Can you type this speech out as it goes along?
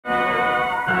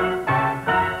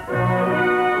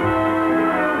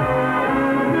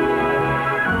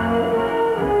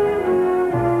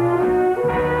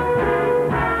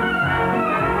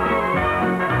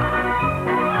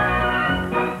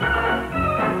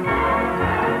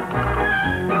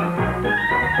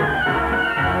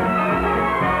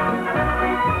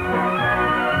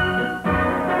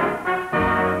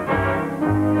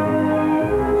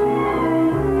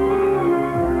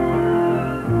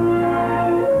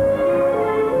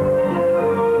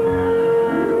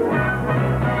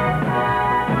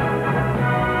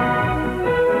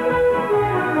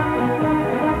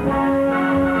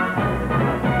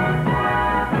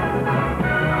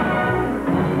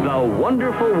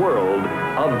world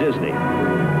of Disney.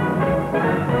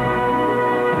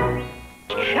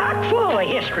 Chock full of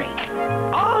history.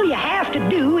 All you have to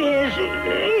do is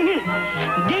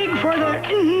dig for the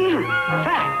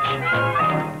facts.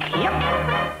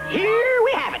 Yep, here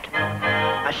we have it.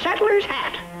 A settler's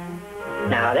hat.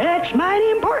 Now that's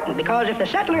mighty important, because if the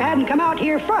settler hadn't come out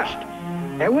here first,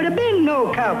 there would have been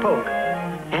no cowpoke.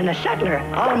 And the settler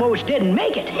almost didn't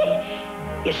make it.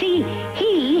 You see,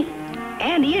 he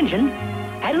and the Injun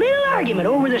had a little argument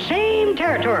over the same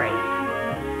territory.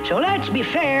 So let's be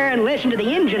fair and listen to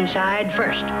the Injun side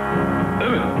first.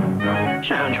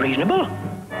 Sounds reasonable.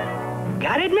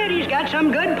 Gotta admit, he's got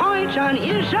some good points on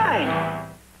his side.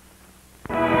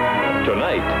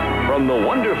 Tonight, from the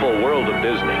wonderful world of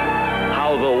Disney,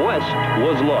 how the West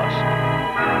was lost.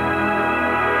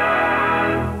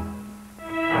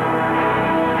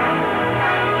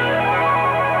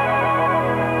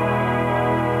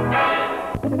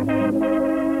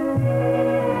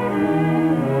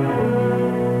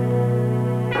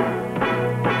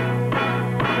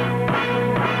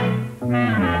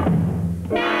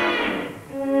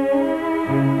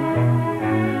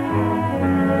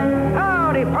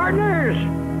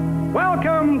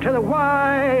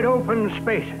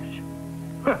 Spaces,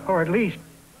 or at least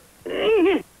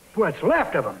what's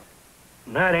left of them.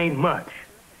 And that ain't much.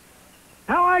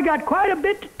 Now, I got quite a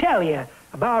bit to tell you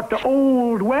about the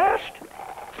Old West.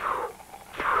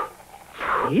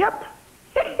 Yep.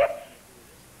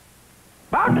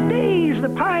 About the days of the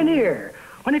pioneer,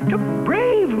 when it took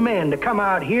brave men to come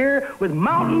out here with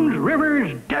mountains,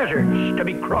 rivers, deserts to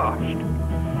be crossed.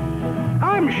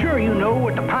 I'm sure you know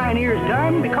what the pioneers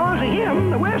done. Because of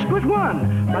him, the West was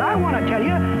won. But I want to tell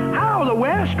you how the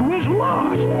West was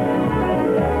lost.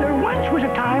 There once was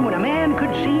a time when a man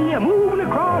could see moving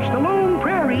across the lone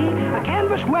prairie a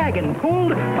canvas wagon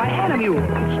pulled by animals.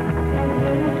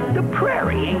 The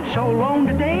prairie ain't so lone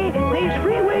today. There's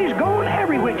freeways going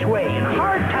every which way, and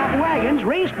hard-top wagons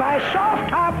raced by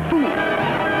soft-top fools.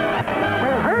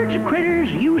 Where herds of critters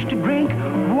used to drink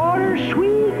water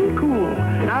sweet and cool,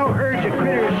 now herds of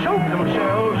critters soak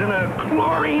themselves in a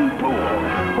chlorine pool.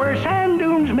 Where sand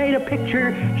dunes made a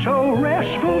picture so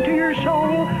restful to your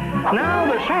soul, now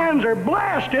the sands are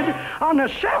blasted on the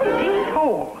 17th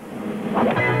hole.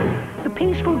 The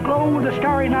peaceful glow of the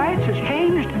starry nights has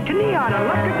changed to neon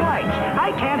electric lights.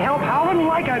 I can't help howling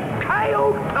like a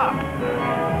coyote pup.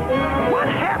 What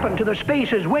happened to the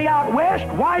spaces way out west,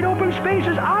 wide open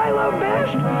spaces I love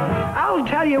best? I'll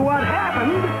tell you what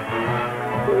happened.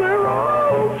 They're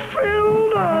all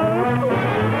filled up.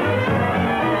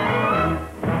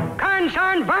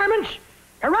 Consarn varmints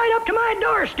are right up to my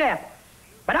doorstep.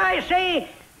 But I say,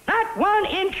 not 1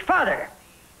 inch farther.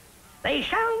 They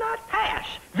shall not pass.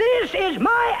 This is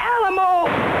my Alamo.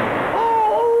 Oh.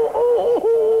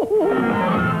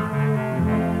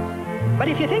 But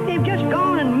if you think they've just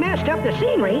gone and messed up the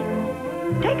scenery,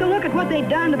 take a look at what they've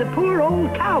done to the poor old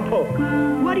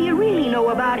cowpoke. What do you really know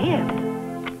about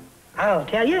him? I'll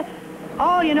tell you.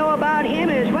 All you know about him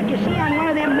is what you see on one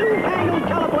of them newfangled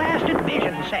teleblasted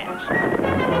vision sets.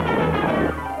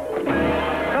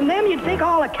 From them, you'd think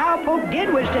all a cowpoke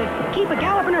did was to keep a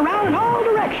galloping around in all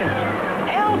directions,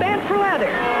 hell-bent for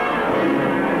leather,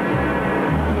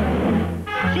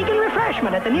 seeking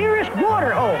refreshment at the nearest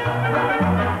water hole,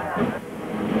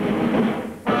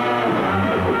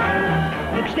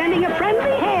 extending a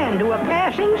friendly hand to a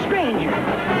passing stranger.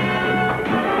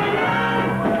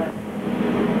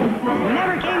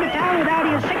 Never came to town without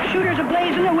his 6 shooters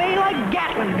ablazing away like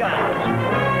Gatling guns.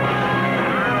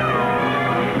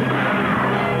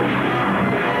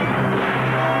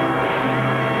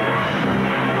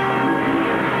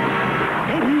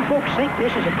 Folks think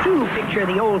this is a true picture of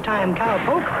the old-time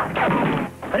cowpoke,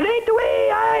 but it ain't the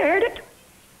way I heard it.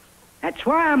 That's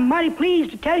why I'm mighty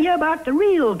pleased to tell you about the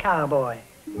real cowboy.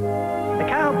 The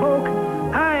cowpoke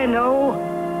I know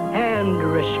and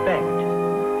respect.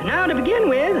 And now to begin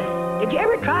with, did you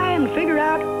ever try and figure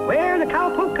out where the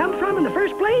cowpoke come from in the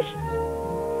first place?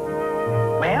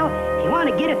 Well, if you want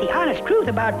to get at the honest truth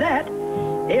about that,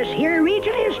 this here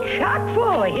region is chock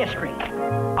full of history.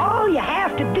 All you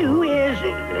have to do is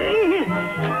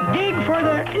dig for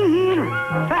the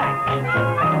facts.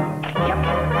 Yep,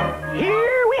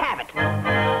 here we have it.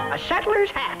 A settler's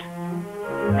hat.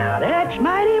 Now that's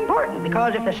mighty important,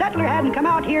 because if the settler hadn't come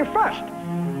out here first,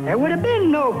 there would have been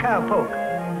no cowpoke.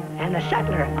 And the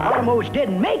settler almost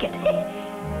didn't make it.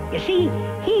 You see,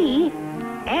 he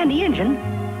and the Injun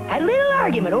had a little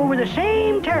argument over the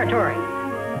same territory.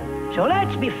 So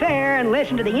let's be fair and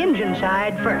listen to the Injun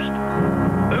side first.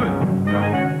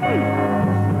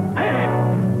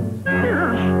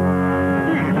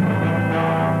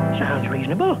 Sounds reasonable.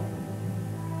 reasonable.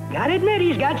 Gotta admit,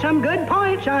 he's got some good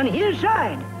points on his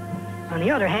side. On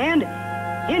the other hand,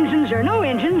 engines or no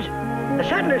engines, the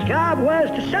settler's job was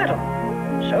to settle.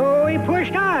 So he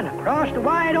pushed on across the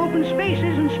wide open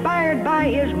spaces inspired by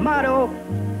his motto,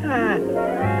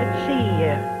 let's see,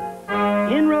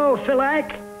 in row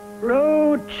Philac,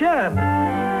 row Chub.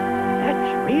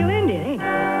 That's real Indian, ain't it?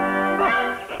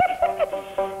 Oh.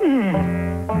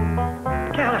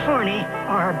 Californy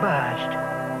or bust.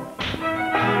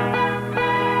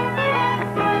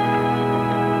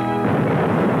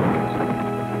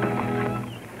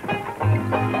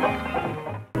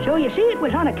 So you see, it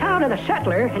was on account of the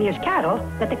settler and his cattle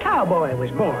that the cowboy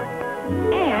was born.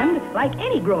 And, like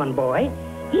any growing boy,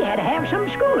 he had to have some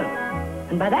schooling.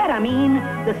 And by that I mean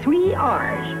the 3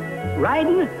 R's.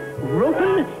 Riding,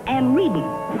 roping, and reading.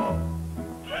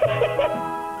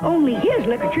 Only his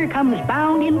literature comes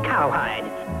bound in cowhide.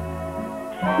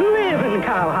 Living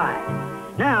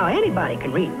cowhide. Now, anybody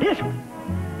can read this one.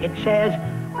 It says,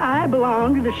 I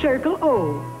belong to the Circle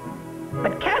O.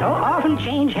 But cattle often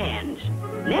change hands.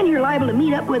 Then you're liable to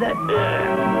meet up with a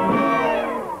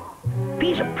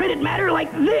piece of printed matter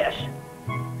like this.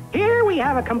 Here we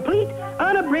have a complete,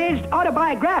 unabridged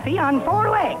autobiography on 4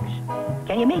 legs.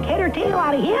 Can you make head or tail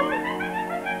out of him?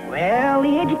 Well,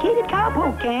 the educated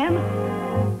cowpoke can.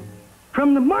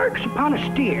 From the marks upon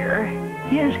a steer,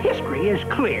 his history is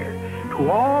clear to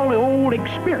all the old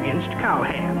experienced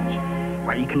cowhands,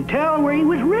 where you can tell where he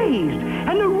was raised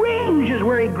and the ranges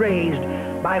where he grazed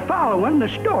by following the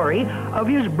story of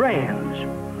his brands.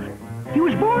 He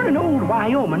was born in old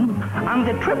Wyoming on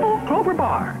the triple clover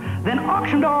bar, then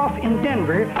auctioned off in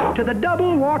Denver to the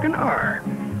double walking R.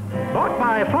 Bought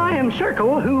by a flying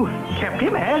circle who kept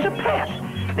him as a pet,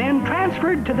 then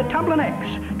transferred to the tumbling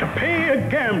X to pay a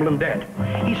gambling debt.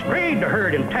 He sprayed the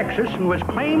herd in Texas and was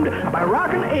claimed by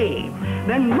Rockin' A,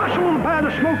 then rustled by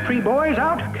the Smoke Tree Boys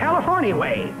out California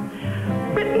way.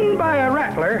 Bitten by a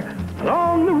rattler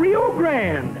along the Rio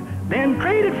Grande, then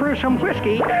traded for some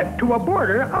whiskey to a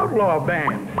border outlaw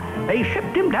band. They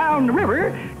shipped him down the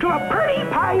river to a pretty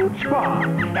Paiute squaw,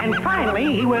 and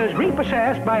finally he was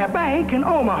repossessed by a bank in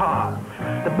Omaha.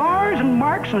 The bars and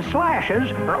marks and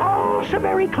slashes are all so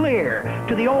very clear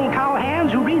to the old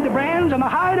cowhands who read the brands on the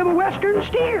hide of a western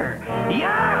steer.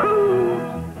 Yahoo!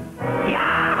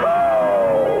 Yahoo!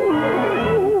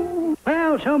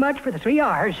 Well, so much for the 3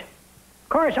 R's. Of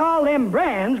course, all them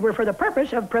brands were for the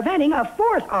purpose of preventing a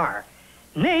 4th R,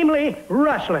 namely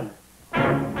rustling.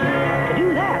 To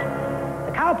do that,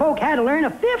 the cowpoke had to learn a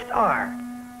 5th R,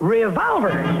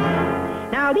 revolvers.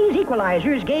 Now, these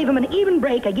equalizers gave him an even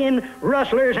break against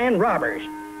rustlers and robbers.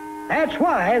 That's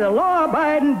why the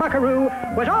law-abiding buckaroo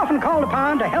was often called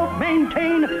upon to help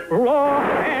maintain law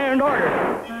and order.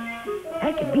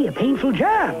 That could be a painful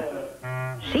job.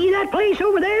 See that place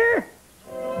over there?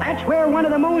 That's where one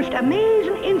of the most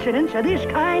amazing incidents of this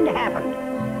kind happened.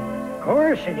 Of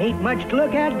course, it ain't much to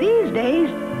look at these days,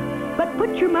 but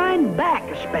put your mind back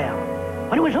a spell,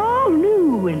 when it was all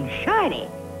new and shiny,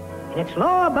 and its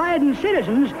law-abiding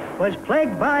citizens was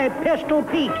plagued by Pistol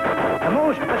Pete, the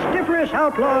most pestiferous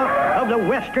outlaw of the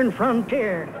western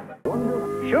frontier.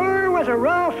 Sure was a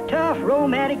rough, tough,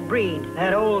 romantic breed,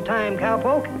 that old-time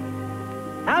cowpoke.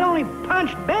 Not only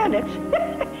punched bandits,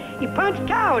 he punched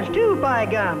cows, too, by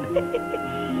gum.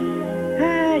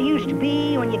 It used to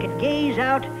be when you could gaze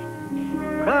out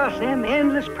across them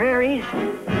endless prairies,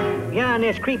 beyond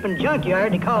this creeping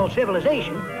junkyard they call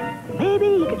civilization. Maybe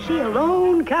you could see a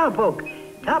lone cowpoke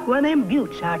top one of them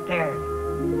buttes out there,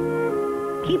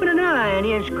 keeping an eye on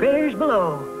his critters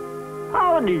below.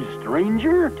 Howdy,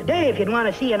 stranger. Today, if you'd want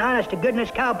to see an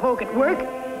honest-to-goodness cowpoke at work,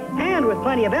 and with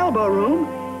plenty of elbow room,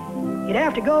 you'd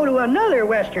have to go to another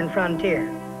western frontier.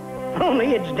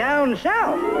 Only it's down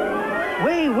south.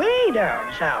 Way, way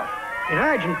down south, in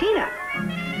Argentina.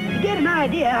 To get an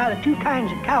idea how the 2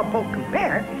 kinds of cowpoke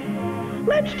compare,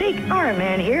 let's take our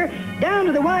man here down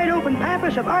to the wide-open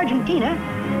pampas of Argentina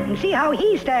and see how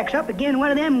he stacks up against one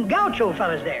of them gaucho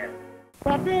fellas there.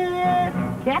 Catnip,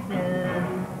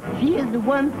 she is the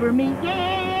one for me,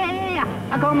 yeah.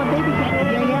 I call my baby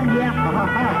catnip,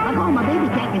 yeah. I call my baby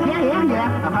catnip,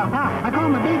 yeah. I call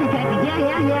my baby catnip, yeah.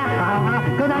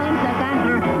 'Cause I am such on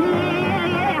her,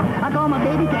 yeah. I call my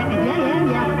baby catnip,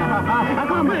 yeah. I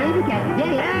call my baby catnip,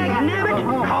 yeah.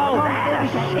 Nabbit, call that a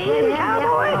sin,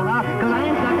 cowboy? 'Cause I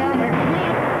am such on her,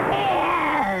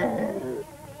 yeah.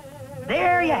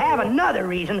 There you have another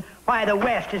reason why the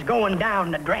West is going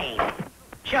down the drain.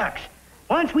 Shucks,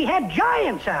 once we had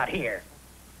giants out here.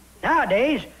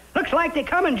 Nowadays, looks like they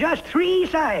come in just 3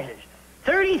 sizes,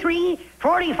 33,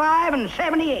 45, and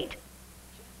 78.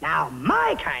 Now,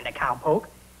 my kind of cowpoke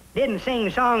didn't sing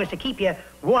songs to keep you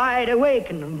wide awake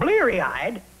and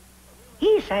bleary-eyed.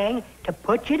 He sang to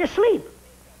put you to sleep.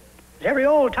 As every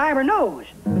old-timer knows,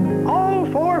 all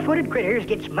four-footed critters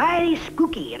gets mighty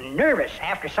spooky and nervous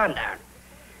after sundown.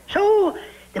 So,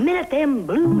 the minute them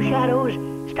blue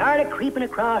shadows started creeping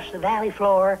across the valley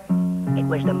floor, it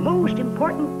was the most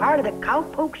important part of the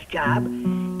cowpoke's job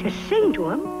to sing to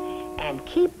 'em and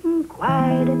keep 'em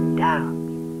quieted down.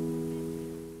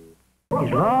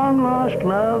 His long-lost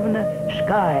love in the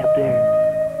sky up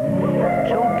there.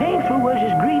 So painful was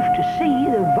his grief to see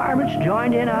the varmints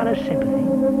joined in on his sympathy.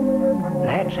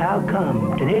 That's how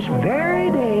come, to this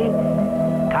very day,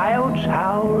 coyotes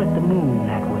howl at the moon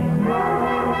that way.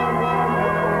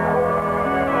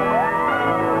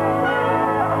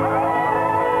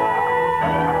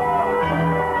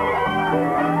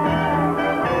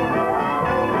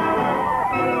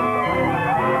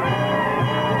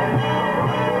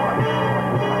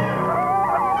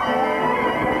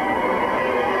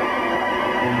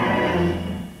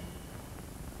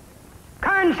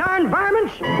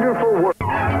 Varmints, wonderful world.